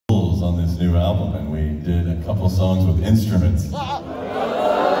on this new album, and we did a couple songs with instruments. I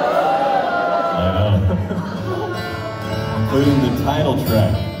know. Including the title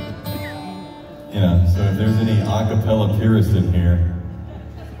track. You know, so if there's any a cappella purists in here,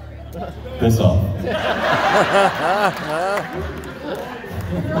 piss off.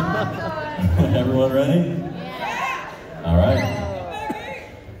 Everyone ready? All right.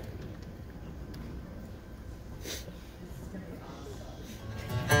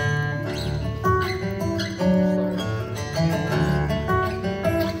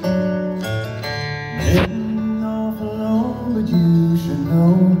 Heading off alone, but you should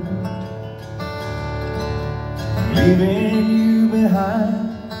know, leaving you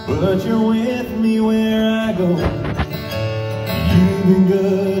behind, but you're with me where I go. You've been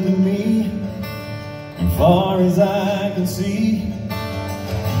good to me, as far as I can see.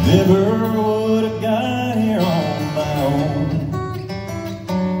 Never would have got here on my own.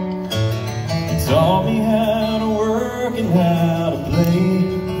 You taught me how to work and how to play.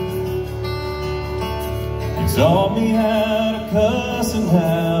 You taught me how to cuss and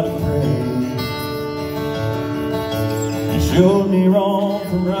how to pray. You showed me wrong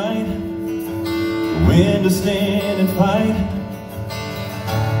from right, when to stand and fight,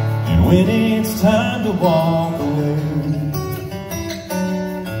 and when it's time to walk away.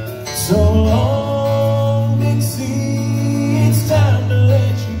 So long, Dixie, it's time to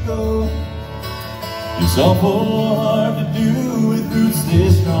let you go. It's awful hard to do with roots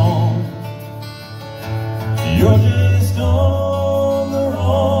this strong. You're just on the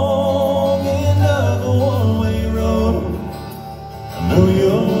wrong end of a one-way road. I know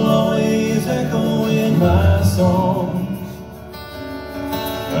you'll always echo in my songs.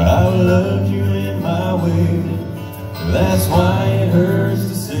 I've loved you in my way, that's why it hurts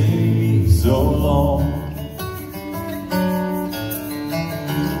to say so long.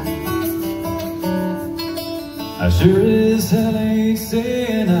 I sure as hell ain't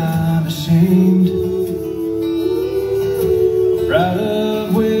saying I'm ashamed, proud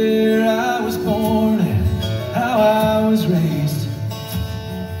of where I was born and how I was raised.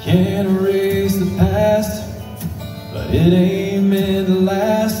 Can't erase the past, but it ain't meant to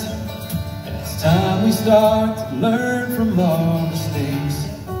last. And it's time we start to learn from our mistakes.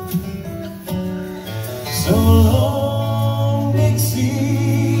 So long,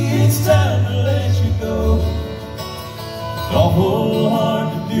 Dixie, it's time to let you go. It's awful hard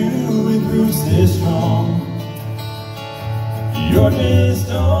to do with roots this strong. You're just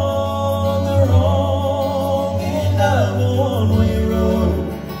on the wrong end of a one-way road.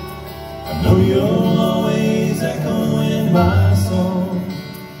 I know you'll always echo in my song.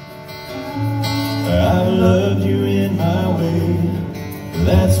 I've loved you in my way,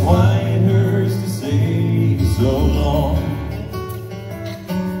 that's why it hurts to say so long.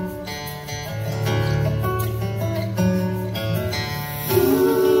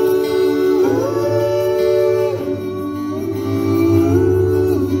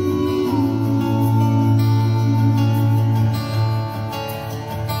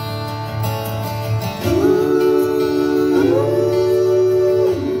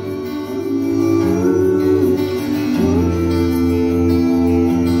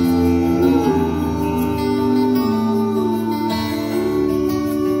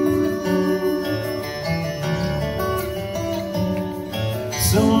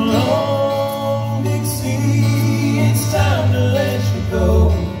 So long, Dixie, it's time to let you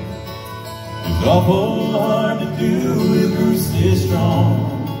go. It's awful hard to do with roots this strong.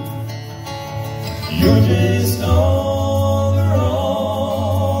 You're just on the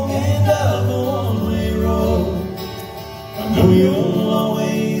wrong end of a one-way road. I know you'll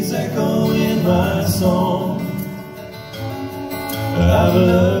always echo in my song. I've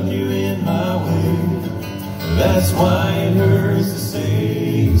loved you in my way, that's why it hurts to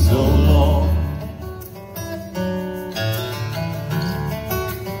say so long.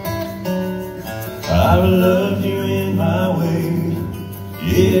 I've loved you in my way,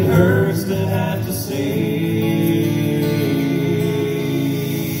 it hurts to have to say